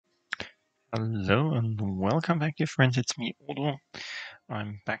Hello and welcome back, dear friends. It's me, Odo.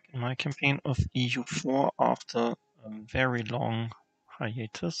 I'm back in my campaign of EU4 after a very long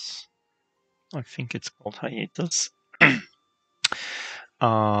hiatus. I think it's called hiatus.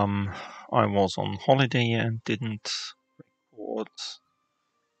 I was on holiday and didn't record.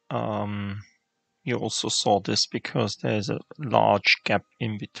 You also saw this because there's a large gap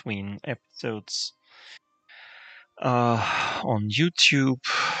in between episodes on YouTube.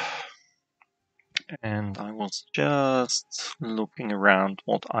 And I was just looking around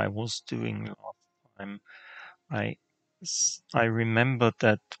what I was doing last time. I remember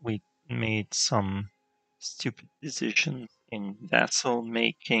that we made some stupid decisions in vassal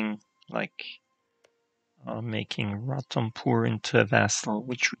making, like making Ratampur into a vassal,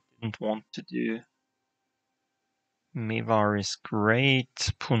 which we didn't want to do. Mewar is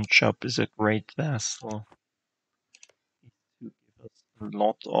great. Punjab is a great vassal. These two give us a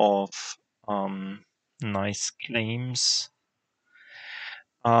lot of nice claims.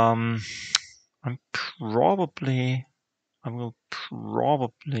 I will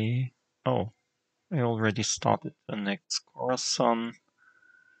probably, oh, I already started the next Khorasan,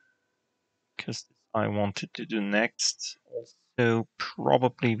 because I wanted to do next. Also,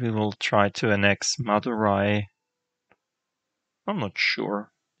 probably we will try to annex Madurai. I'm not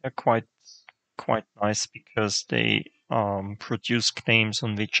sure. They're quite nice because they produce claims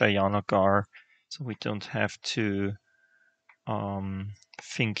on Vijayanagar, so we don't have to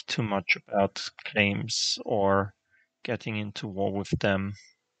think too much about claims or getting into war with them.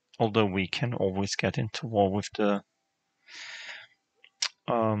 Although we can always get into war with the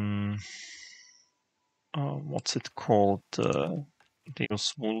what's it called?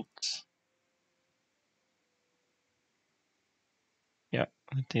 Deus Vult. Yeah,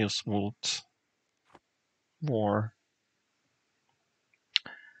 Deus Vult war.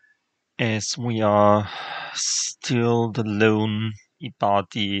 As we are still the lone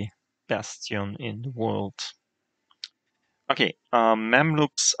Ibadi bastion in the world. Okay,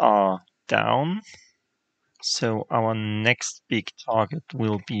 Mamluks are down. So our next big target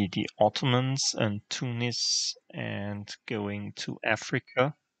will be the Ottomans and Tunis and going to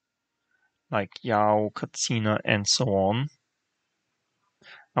Africa, like Yao, Katsina, and so on.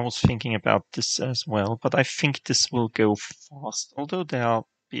 I was thinking about this as well, but I think this will go fast, although they are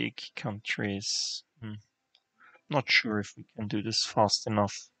big countries. Not sure if we can do this fast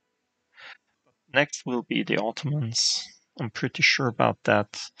enough. Next will be the Ottomans. I'm pretty sure about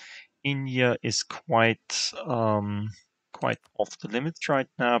that. India is quite off the limits right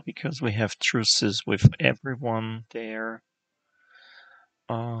now because we have truces with everyone there.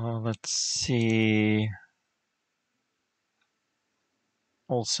 Let's see.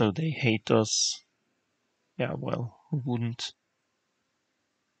 Also, they hate us. Yeah, well, who wouldn't?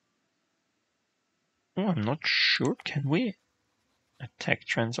 Oh, I'm not sure. Can we attack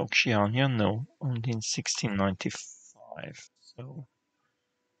Transoxiana? No, only in 1695.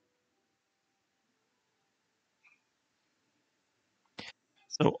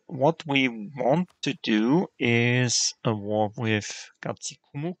 So what we want to do is a war with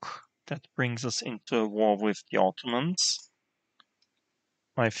Gazikumuk. That brings us into a war with the Ottomans,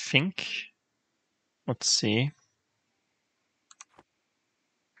 I think. Let's see.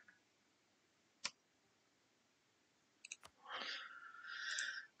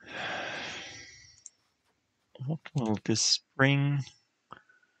 What will this bring?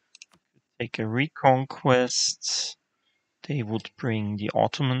 Take a reconquest. They would bring the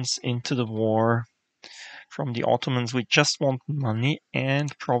Ottomans into the war. From the Ottomans, we just want money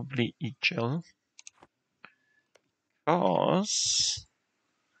and probably Ijel. Because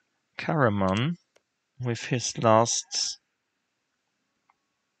Karaman, with his last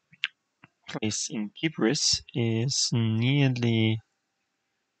place in Gibris, is nearly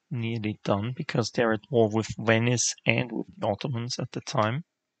done because they're at war with Venice and with the Ottomans at the time.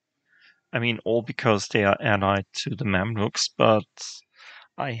 I mean, all because they are allied to the Mamluks, but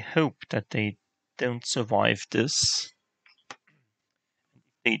I hope that they don't survive this.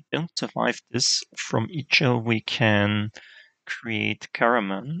 If they don't survive this, from Ijel we can create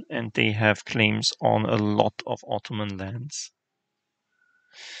Karaman, and they have claims on a lot of Ottoman lands.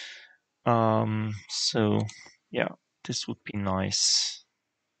 So yeah, this would be nice.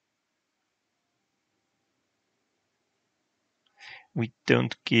 We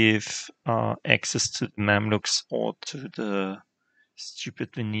don't give access to the Mamluks or to the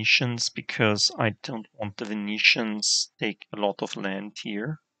stupid Venetians because I don't want the Venetians take a lot of land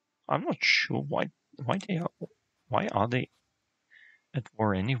here. I'm not sure why are they at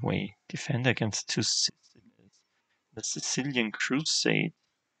war anyway? Defend against two Sicilies. The Sicilian Crusade.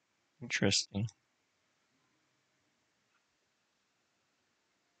 Interesting.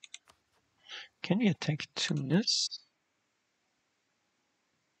 Can we attack Tunis?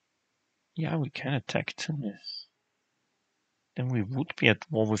 Yeah, we can attack Tunis. Then we would be at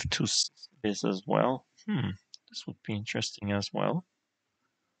war with Two Sicilies as well. This would be interesting as well.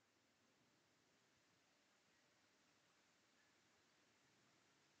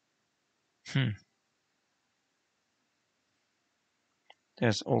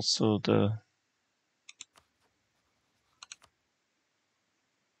 There's also the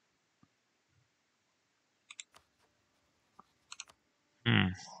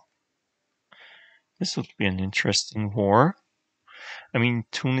This would be an interesting war. I mean,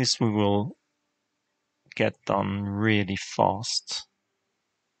 Tunis we will get done really fast.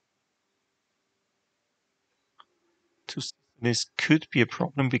 This could be a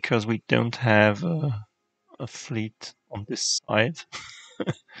problem because we don't have a fleet on this side.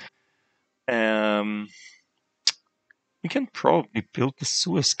 We can probably build the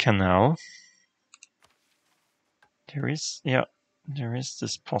Suez Canal. There is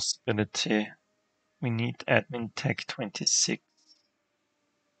this possibility. We need admin tech 26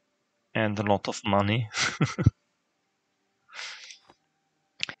 and a lot of money.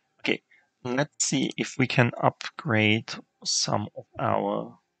 Okay, let's see if we can upgrade some of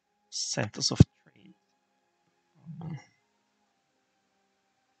our centers of trade.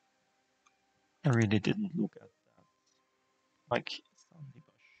 I really didn't look at that. Like,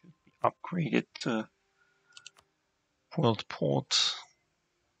 Zanzibar should be upgraded to World Port.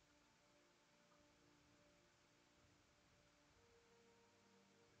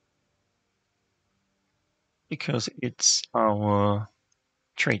 Because it's our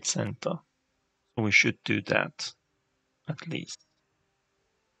trade center. So we should do that, at least.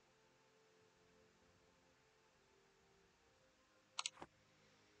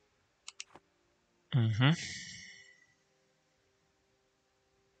 Mm-hmm.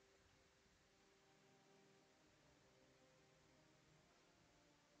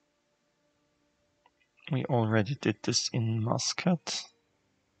 We already did this in Muscat.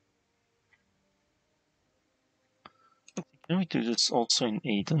 Can we do this also in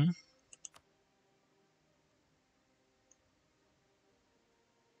Aden?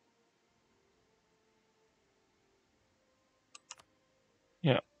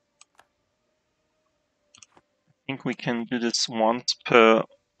 Yeah. I think we can do this once per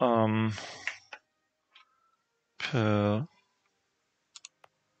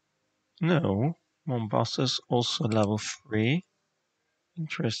no. Mombasa is also level 3.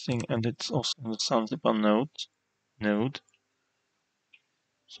 Interesting, and it's also in the Zanzibar node.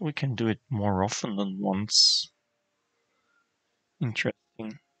 So we can do it more often than once.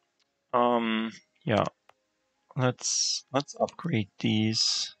 Interesting. Yeah. Let's upgrade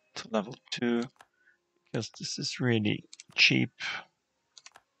these to level 2 because this is really cheap.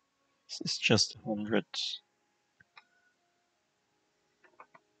 This is just 100.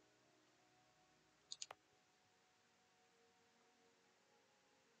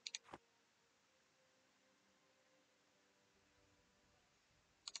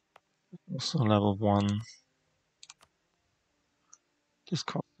 Also level 1. This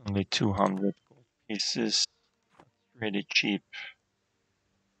costs only 200 gold pieces. That's really cheap.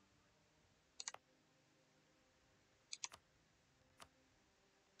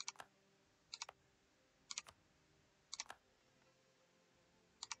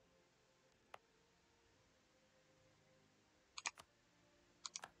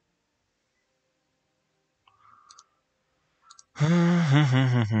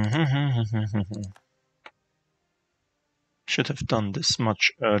 Should have done this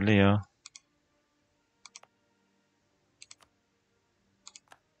much earlier.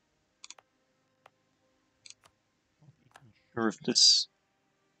 Not even sure if this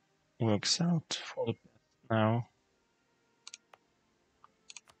works out for the best now.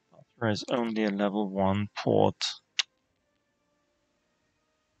 There is only a level 1 port.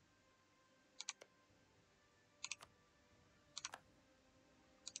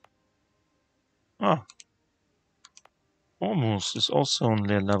 Ah, almost is also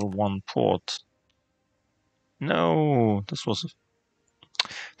only a level 1 port. No, this was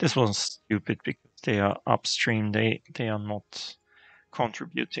stupid because they are upstream. They are not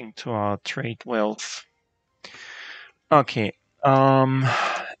contributing to our trade wealth. Okay.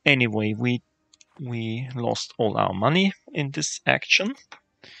 Anyway, we lost all our money in this action.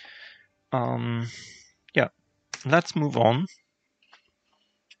 Yeah. Let's move on.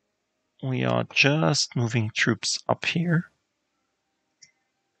 We are just moving troops up here.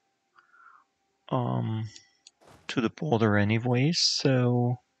 To the border anyway,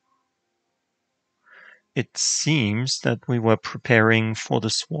 so It seems that we were preparing for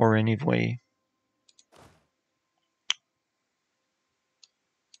this war anyway.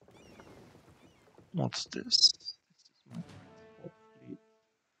 What's this? This is my transport fleet.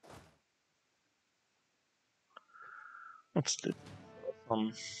 What's this?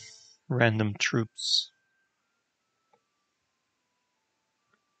 Some random troops.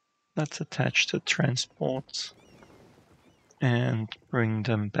 Let's attach to transport and bring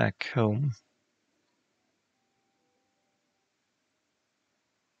them back home.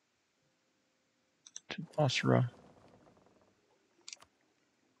 To Basra.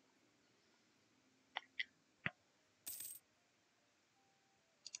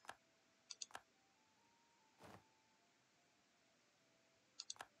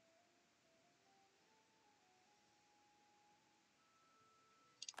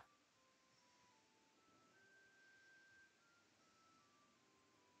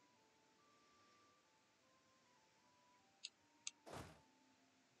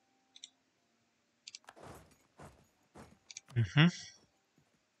 Mm-hmm.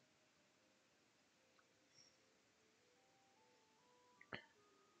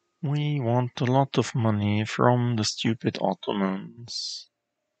 We want a lot of money from the stupid Ottomans.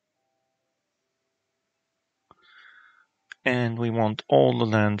 And we want all the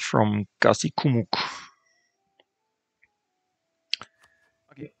land from Gazikumuk.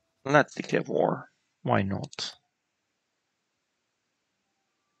 Okay, let's declare war. Why not?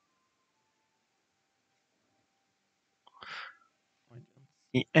 I don't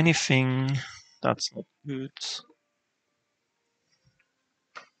see anything. That's not good.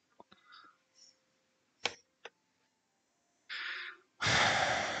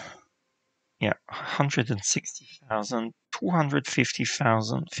 Yeah, 160,000,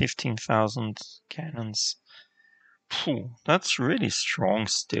 250,000, 15,000 cannons. Phew, that's really strong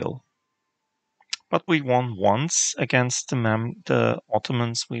still. But we won once against the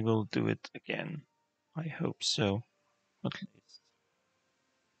Ottomans. We will do it again. I hope so, at least.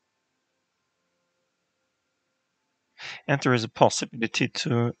 And there is a possibility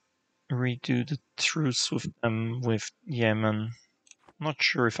to redo the truce with them with Yemen. Not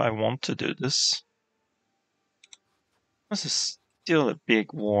sure if I want to do this. This is still a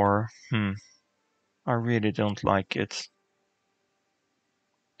big war. I really don't like it.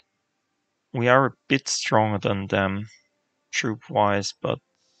 We are a bit stronger than them, troop-wise, but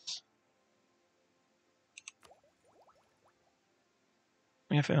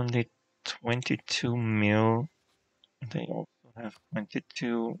we have only 22 mil. They also have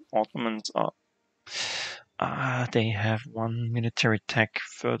 22. Ottomans are... they have one military tech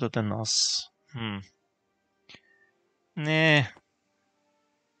further than us. Nah.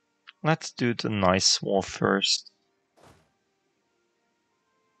 Let's do the nice war first.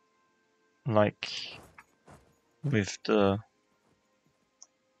 Like with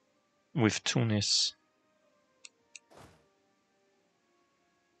Tunis.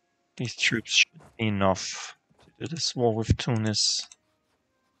 These troops should be enough to do this war with Tunis.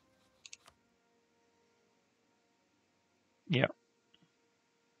 Yeah.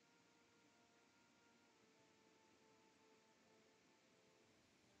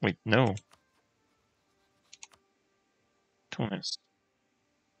 Wait, no. Tunis.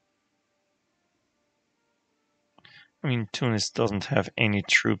 I mean, Tunis doesn't have any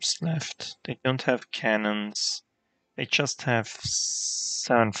troops left. They don't have cannons. They just have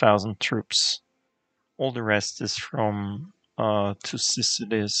 7,000 troops. All the rest is from Two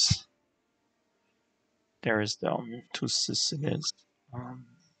Sicilies. There is the Two Sicilies.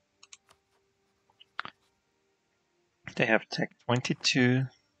 They have tech 22,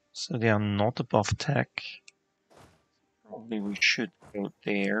 so they are not above tech. Probably we should go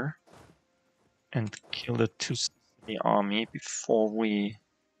there and kill the Two Sicily army before we...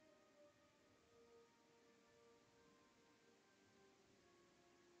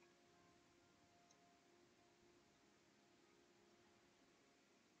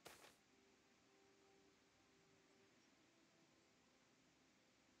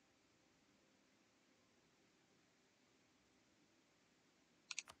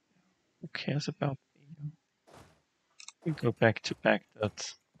 Who cares about you? We go back to Baghdad.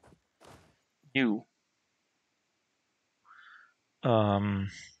 You.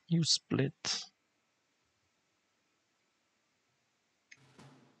 You split.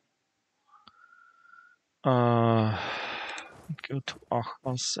 Go to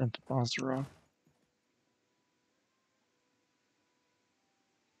Achas and Basra.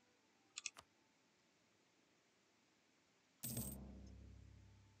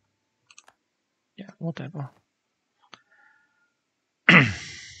 Yeah, whatever.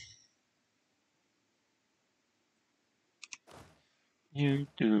 You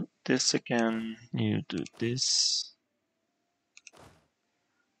do this again. You do this.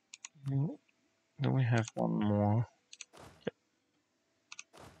 Do we have one more? Yep.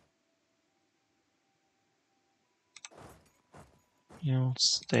 You'll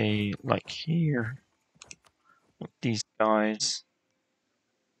stay like here with these guys.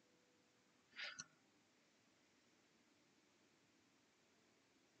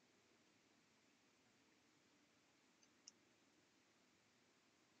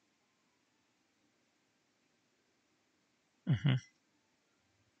 Mm-hmm.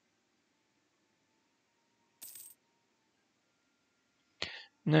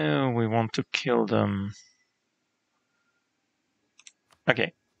 No, we want to kill them.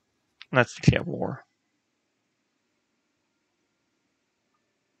 Okay, let's declare war.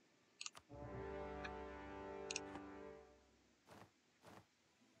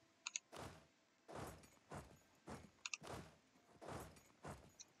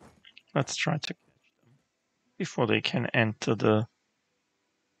 Let's try to catch them before they can enter the...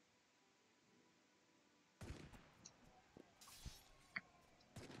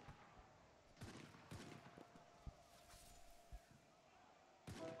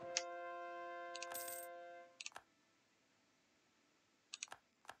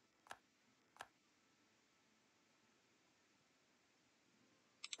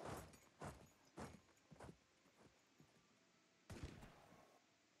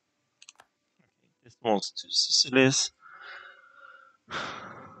 This was Two Sicilies.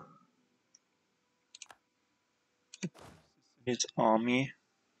 Sicilies army.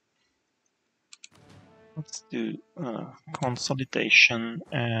 Let's do consolidation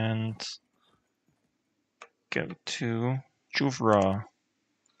and go to Juvra.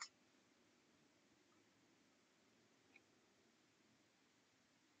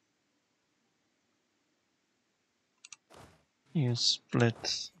 You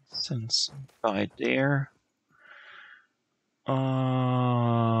split since by there.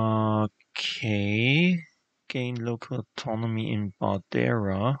 Okay. Gain local autonomy in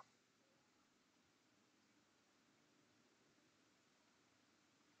Bardera.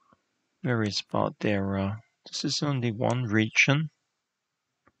 Where is Bardera? This is only one region.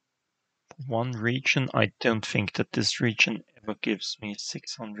 One region. I don't think that this region ever gives me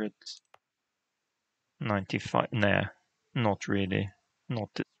 695. Nah, not really. Not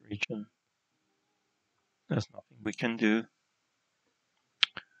this region. There's nothing we can do.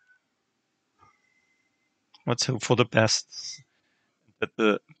 Let's hope for the best. That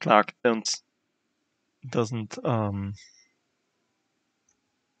the Clark doesn't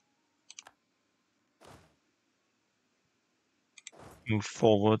move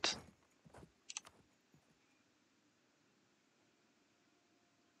forward.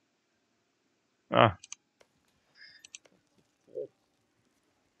 Ah.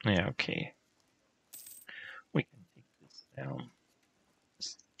 Yeah, okay. We can take this down.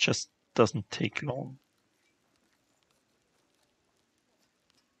 This just doesn't take long.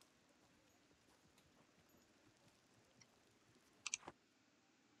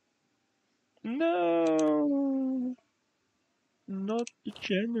 No! Not the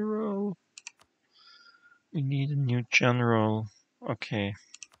general. We need a new general. Okay,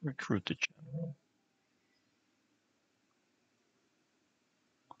 recruit the general.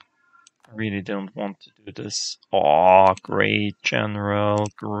 I really don't want to do this. Oh, great general,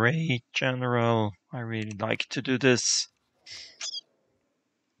 great general. I really like to do this.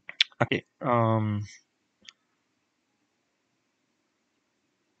 Okay,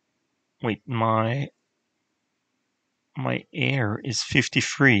 wait, my heir is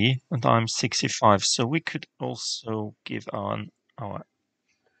 53 and I'm 65, so we could also give our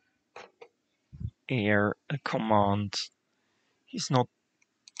heir a command. He's not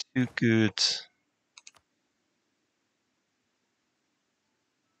too good.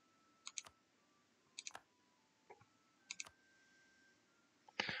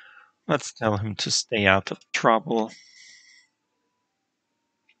 Let's tell him to stay out of trouble.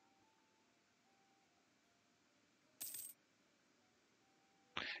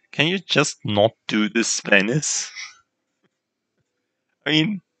 Can you just not do this, Venice? I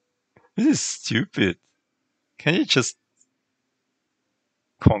mean, this is stupid. Can you just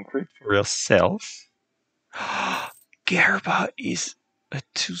conquer it for yourself? Gerba is a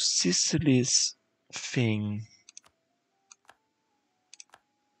Two Sicilies thing.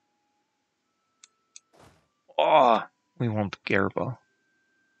 Oh, we want Gerba.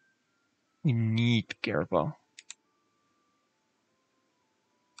 We need Gerba.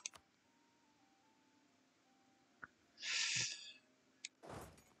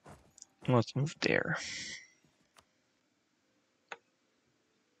 Let's move there.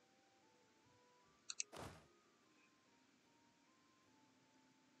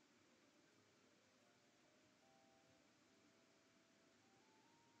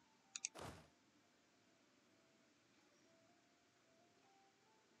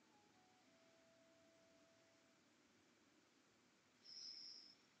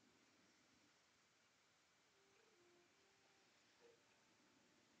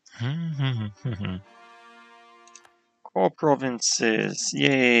 Core provinces,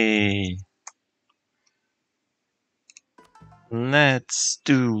 yay! Let's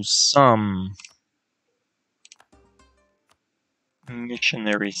do some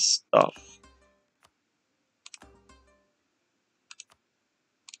missionary stuff.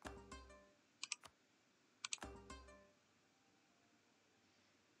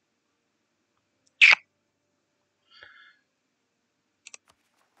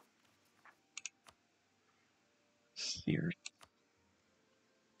 Here.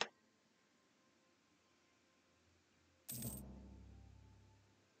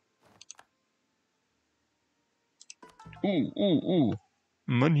 Ooh.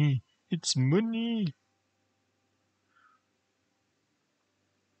 Money. It's money.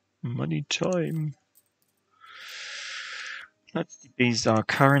 Money time. Let's debase our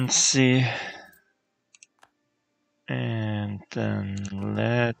currency. And then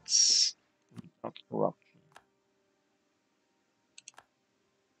let's not corruption.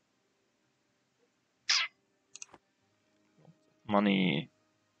 Money.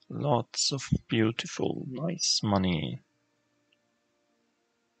 Lots of beautiful, nice money.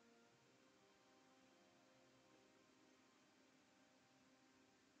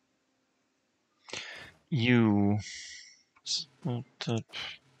 You.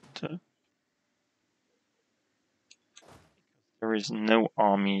 There is no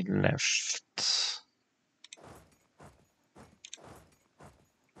army left.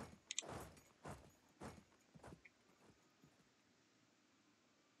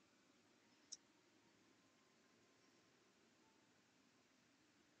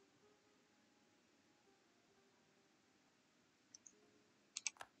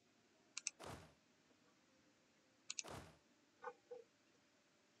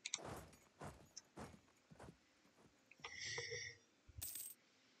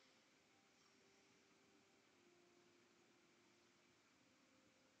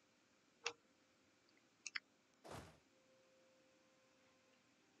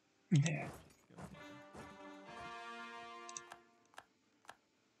 Yeah.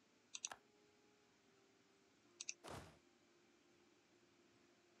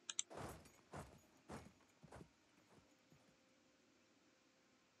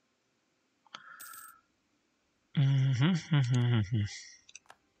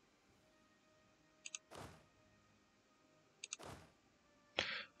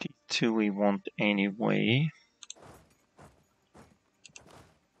 These two we want anyway.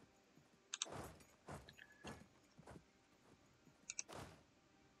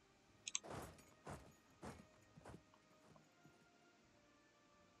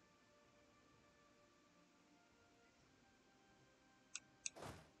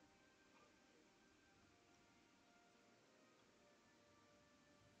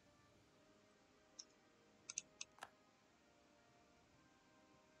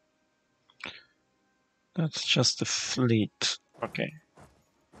 That's just a fleet. Okay.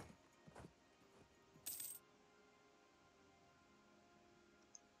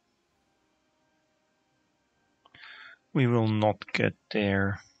 We will not get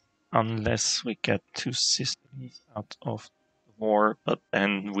there unless we get Two Sicilies out of the war, but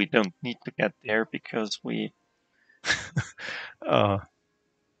then we don't need to get there because we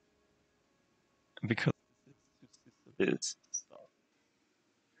because Two Sicilies.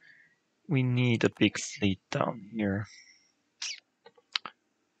 We need a big fleet down here.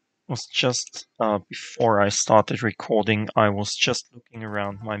 Was just before I started recording, I was just looking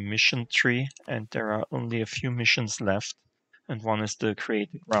around my mission tree, and there are only a few missions left, and one is the create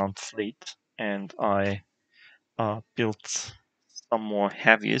a ground fleet, and I built some more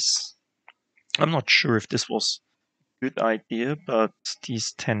heavies. I'm not sure if this was a good idea, but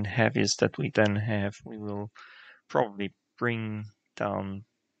these 10 heavies that we then have, we will probably bring down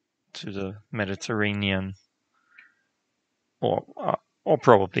to the Mediterranean, or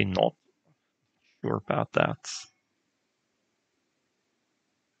probably not. Sure about that.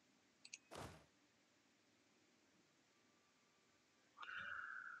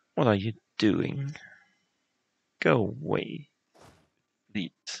 What are you doing? Go away.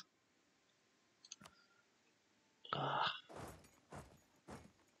 Fleet.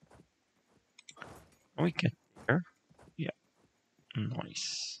 We get there. Yeah.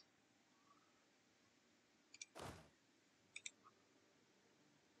 Nice.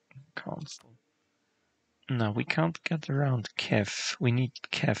 Council. No, we can't get around Kev. We need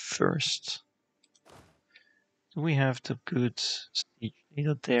Kev first. Do we have the good siege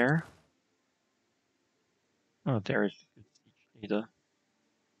leader there? Oh, there is the good siege leader.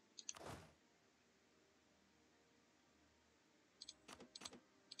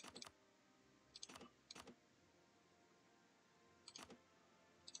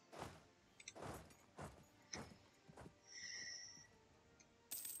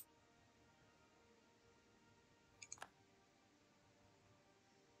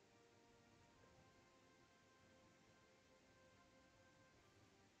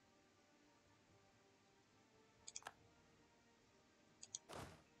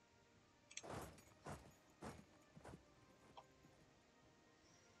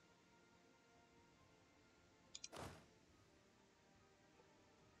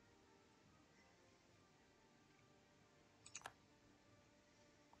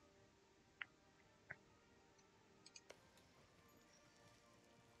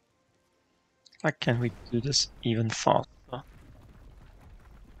 Why can't we do this even faster?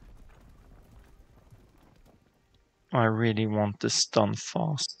 I really want this done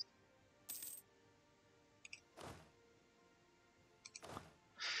fast.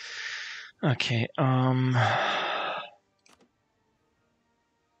 Okay, down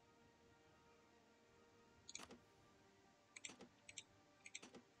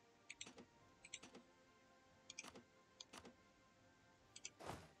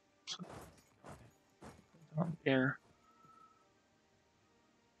there.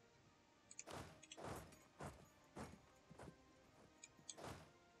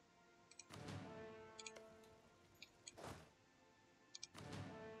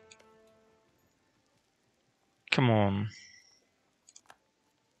 Come on.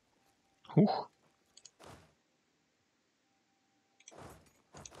 Ooh.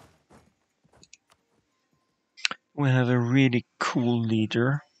 We have a really cool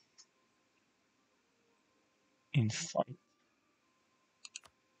leader in fight.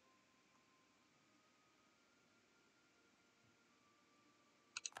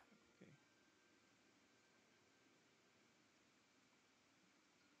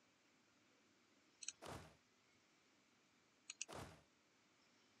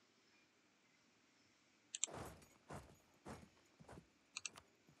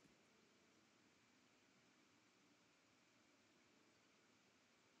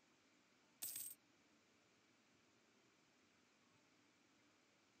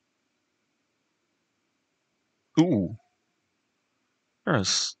 Ooh.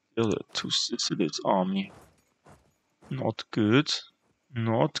 There's still a Two Sicilies army. Not good.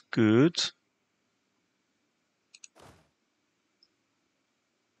 Not good.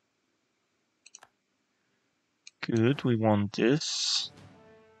 Good, we want this.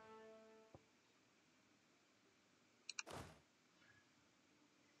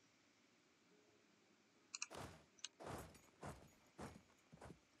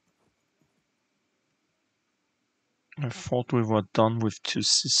 I thought we were done with Two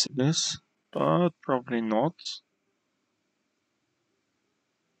Sicilies, but probably not.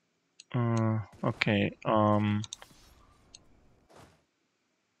 Okay,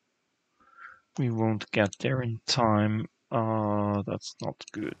 we won't get there in time. That's not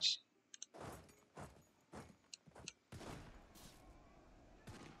good.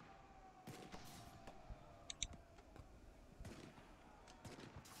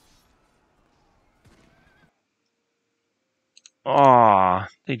 Ah,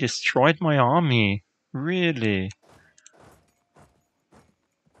 they destroyed my army. Really?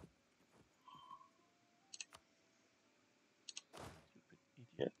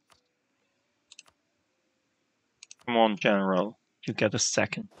 Idiot. Come on, General. You get a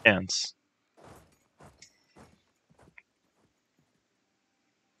second chance.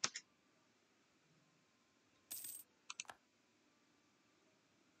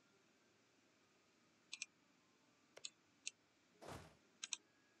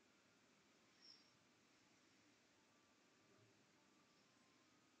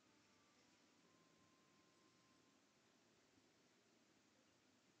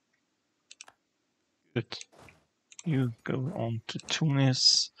 Good. You go on to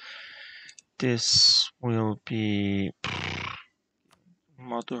Tunis. This will be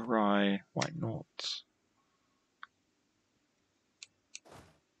Madurai. Why not?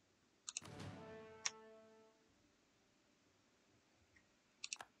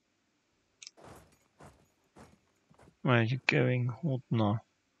 Where are you going, Hodna?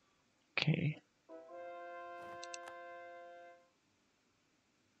 Okay.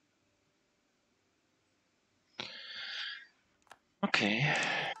 Okay.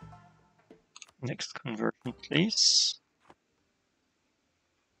 Next conversion, please.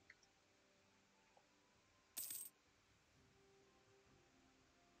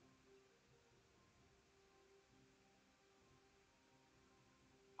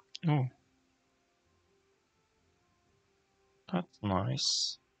 Oh, that's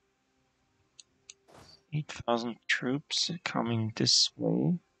nice. 8,000 troops coming this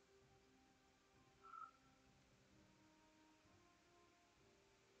way.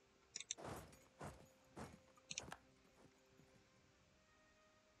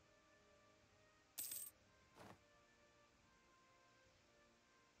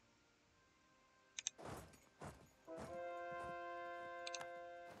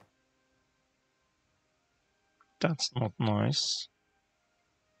 That's not nice.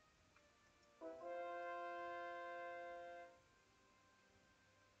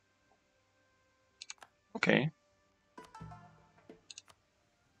 Okay.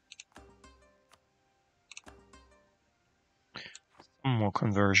 more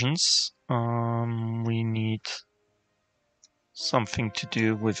conversions. We need something to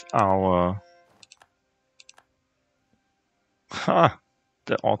do with our... Ha!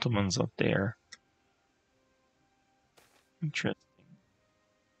 The Ottomans are there. Interesting.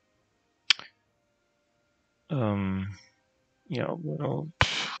 Yeah, well,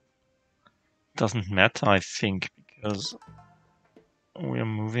 doesn't matter, I think, because we are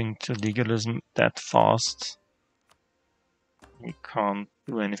moving to legalism that fast. We can't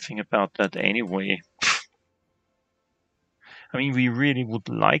do anything about that anyway. I mean, we really would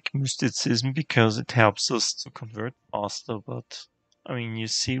like mysticism because it helps us to convert faster, but I mean, you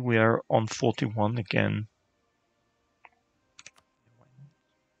see, we are on 41 again.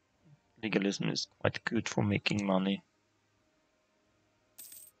 Legalism is quite good for making money.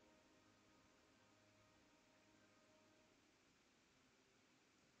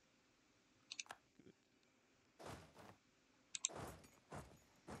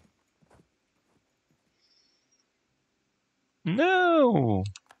 No!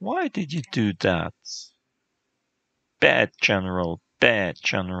 Why did you do that? Bad general, bad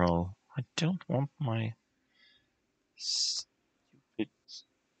general. I don't want my stupid...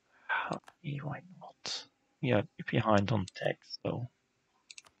 Why not? Yeah, behind on text though.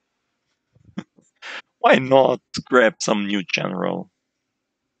 Why not grab some new general?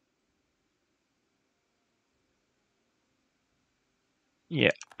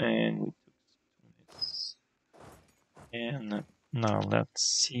 Yeah, and we took Tunis. And now let's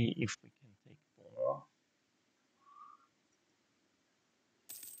see if we can take more.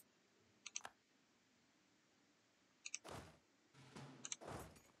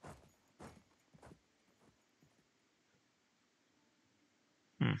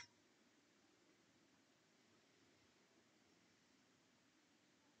 Hmm.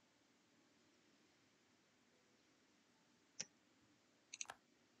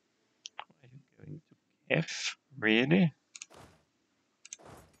 Are you going to F? Really?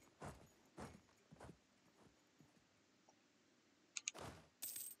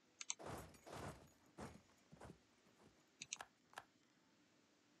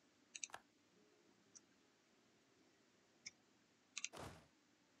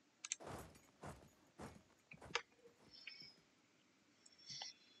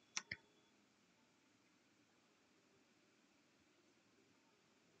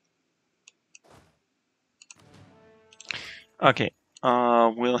 Okay.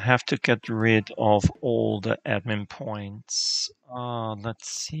 We'll have to get rid of all the admin points. Let's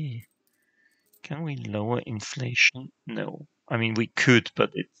see. Can we lower inflation? No. I mean, we could,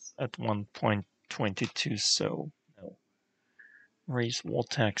 but it's at 1.22, so no. Raise war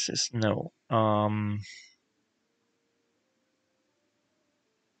taxes? No. Hmm.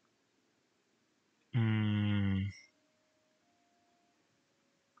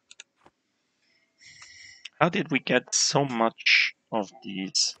 How did we get so much of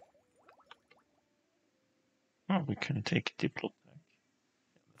these? Oh, we can take Diplotech.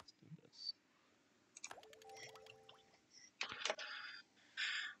 Let's do this.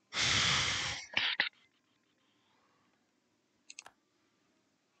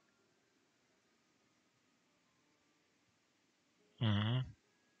 Mhm.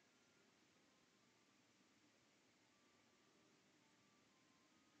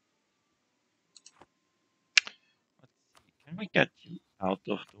 Let's see. Can we get you out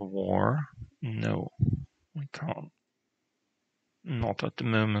of the war? No, we can't. Not at the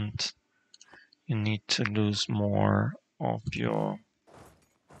moment. You need to lose more of your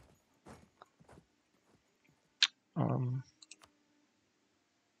um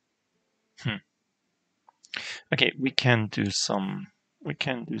hmm. Okay, we can do some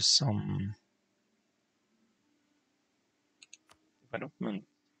development.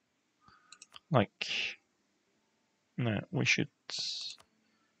 Like, no, we should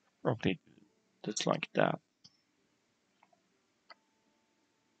probably do this like that.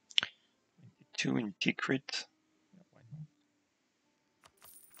 To integrate. Why not?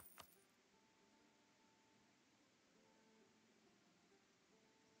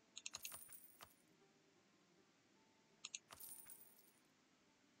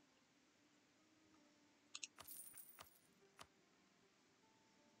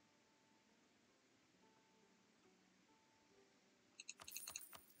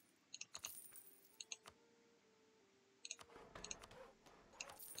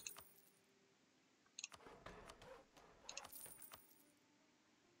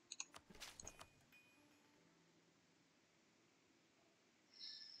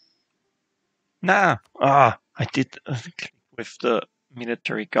 Nah, I did click with the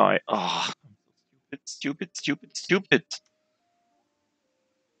military guy. Ah, stupid, stupid, stupid, stupid.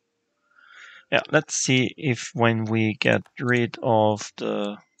 Yeah, let's see if when we get rid of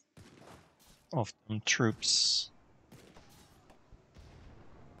the troops.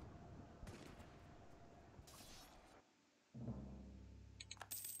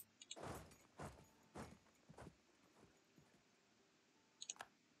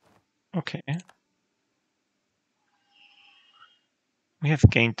 Okay. We have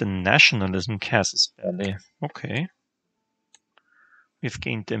gained the nationalism casus belli. Okay. We've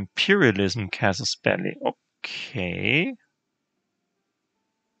gained the imperialism casus belli. Okay.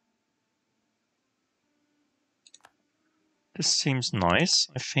 This seems nice,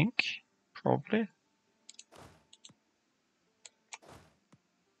 I think. Probably.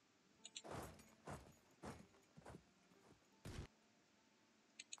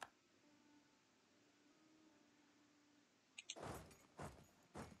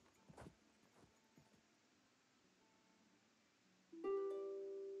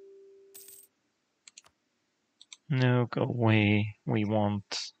 No, go away. We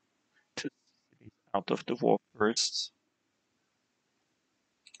want to get out of the war first.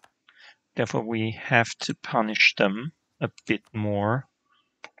 Therefore, we have to punish them a bit more.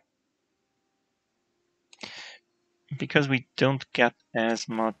 Because we don't get as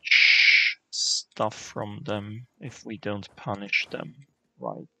much stuff from them if we don't punish them,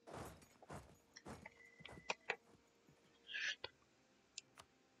 right?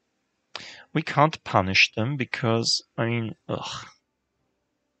 We can't punish them because, I mean, ugh.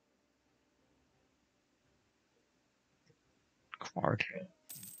 Quart,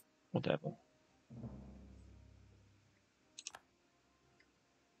 whatever.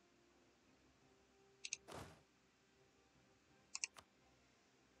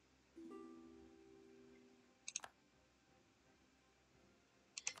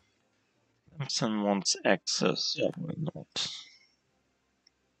 Simpson wants access. Yeah, why not?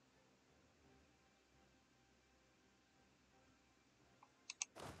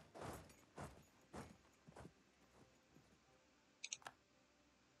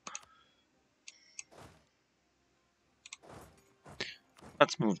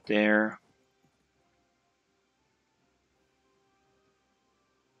 Let's move there.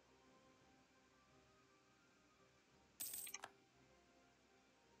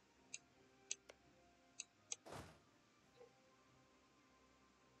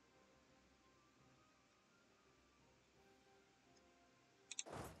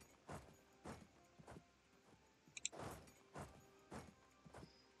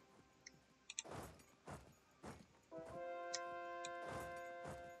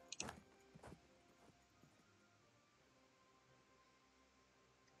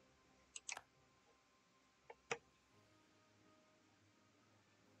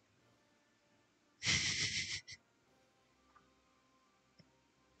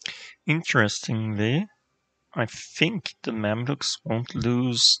 Interestingly, I think the Mamluks won't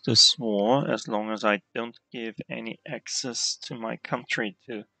lose this war as long as I don't give any access to my country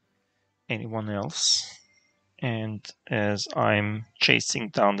to anyone else. And as I'm chasing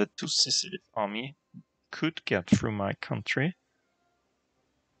down the Two Sicily army, could get through my country.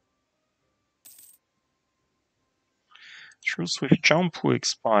 Truce with Jampu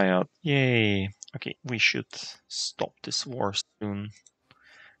expired. Yay. Okay, we should stop this war soon.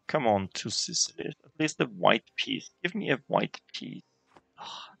 Come on, Two Sicily. At least a white piece. Give me a white piece.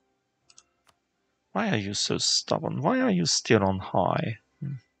 Ugh. Why are you so stubborn? Why are you still on high?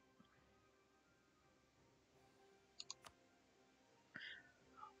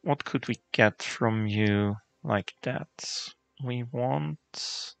 What could we get from you like that? We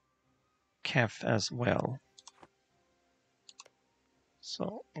want Kev as well.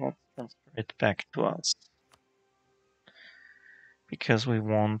 So let's transfer it back to us. Because we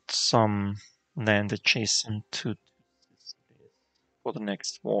want some land adjacent to for the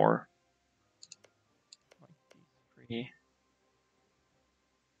next war. Like these three.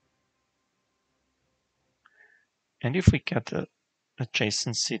 And if we get a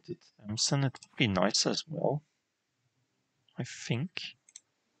adjacency to Thamson, it would be nice as well. I think.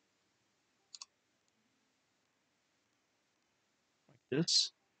 Like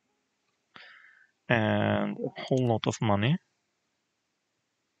this. And a whole lot of money.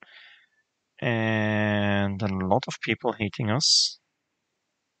 And a lot of people hating us.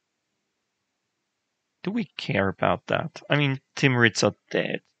 Do we care about that? I mean, Timurids are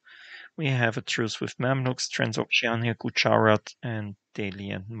dead. We have a truce with Mamluks, Transoxiana, Gujarat, and Delhi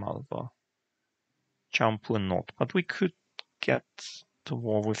and Malwa. Jampur not, but we could get the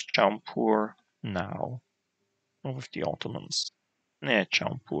war with Jampur now. Or with the Ottomans. Nah,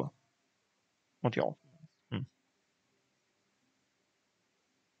 Jampur. Or the Ottomans.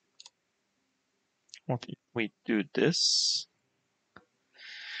 What if we do this?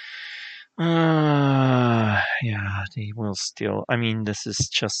 Yeah, they will still. I mean, this is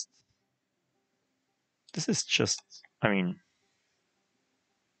just. I mean,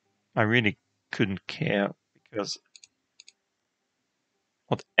 I really couldn't care because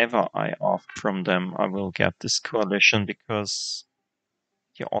whatever I ask from them, I will get this coalition because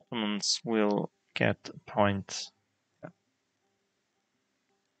the Ottomans will get a point.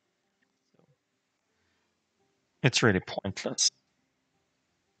 It's really pointless.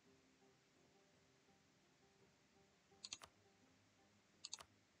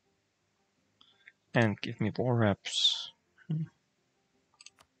 And give me war reps. Yeah,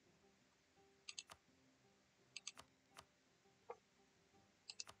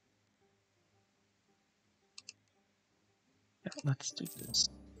 let's do this.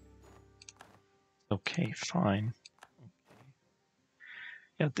 Okay, fine. Okay.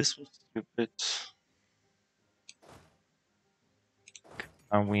 Yeah, this was stupid.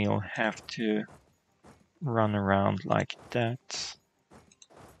 Now we'll have to run around like that.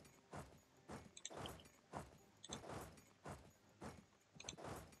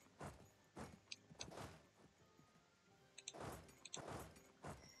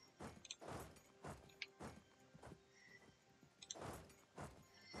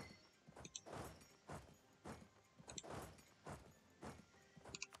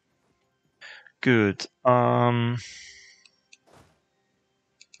 Good.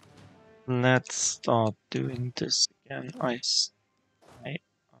 Let's start doing this again.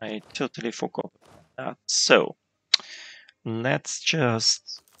 I totally forgot about that. So let's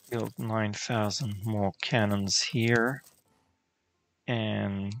just build 9,000 more cannons here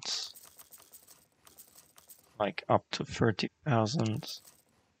and like up to 30,000.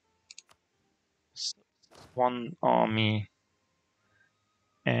 So one army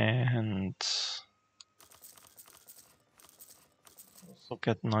and also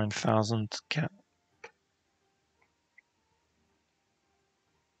get 9,000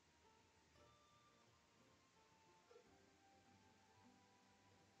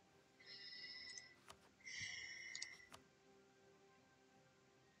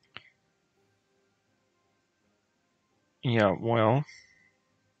 Yeah, well,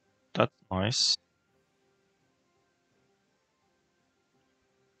 that's nice.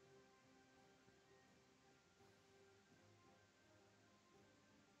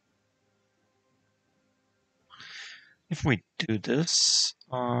 If we do this,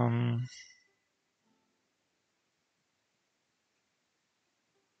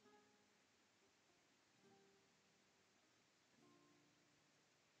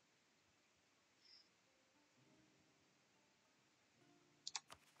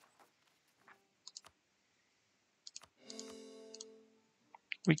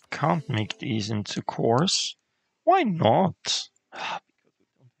 we can't make these into cores. Why not? Because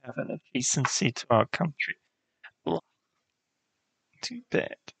we don't have an adjacency to our country. Ugh, too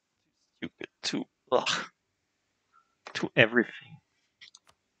bad. Stupid. To everything.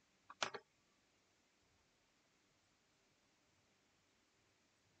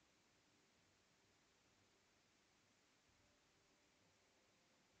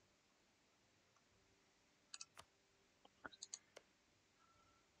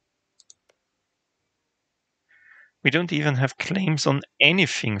 We don't even have claims on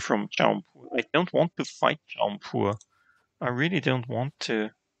anything from Jaunpur. I don't want to fight Jaunpur. I really don't want to.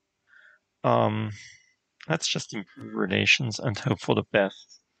 Um, let's just improve relations and hope for the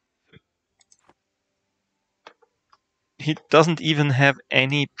best. He doesn't even have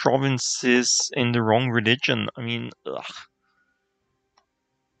any provinces in the wrong religion. I mean, ugh.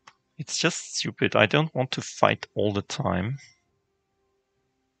 It's just stupid. I don't want to fight all the time.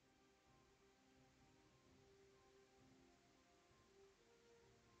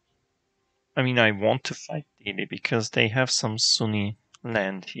 I mean, I want to fight Delhi because they have some Sunni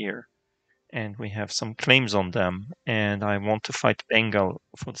land here and we have some claims on them. And I want to fight Bengal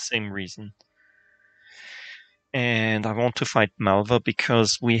for the same reason. And I want to fight Malwa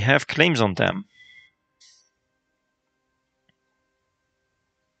because we have claims on them.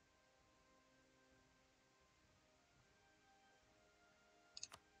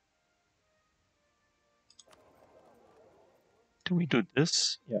 Do we do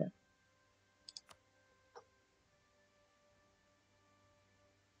this? Yeah.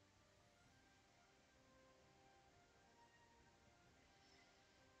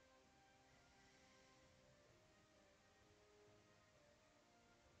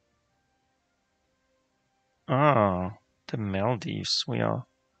 Ah, the Maldives. We are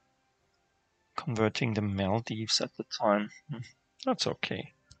converting the Maldives at the time. That's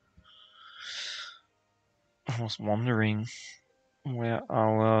okay. I was wondering where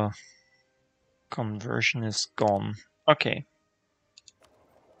our conversion is gone. Okay.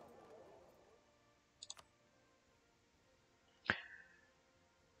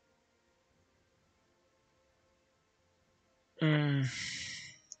 Mm.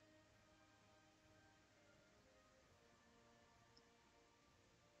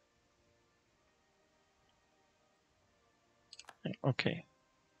 Okay.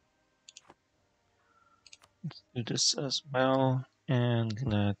 Let's do this as well. And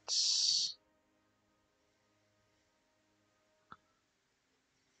let's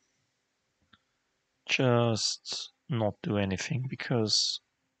just not do anything because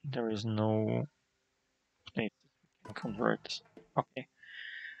there is no place we can convert. Okay.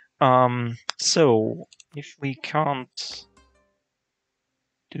 So if we can't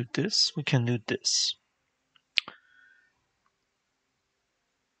do this, we can do this.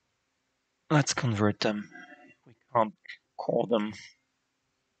 Let's convert them. We can't call them.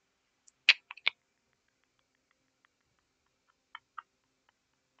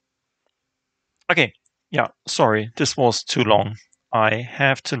 Okay. Yeah, sorry, this was too long. I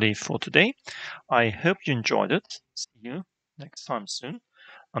have to leave for today. I hope you enjoyed it. See you next time soon.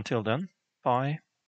 Until then, bye.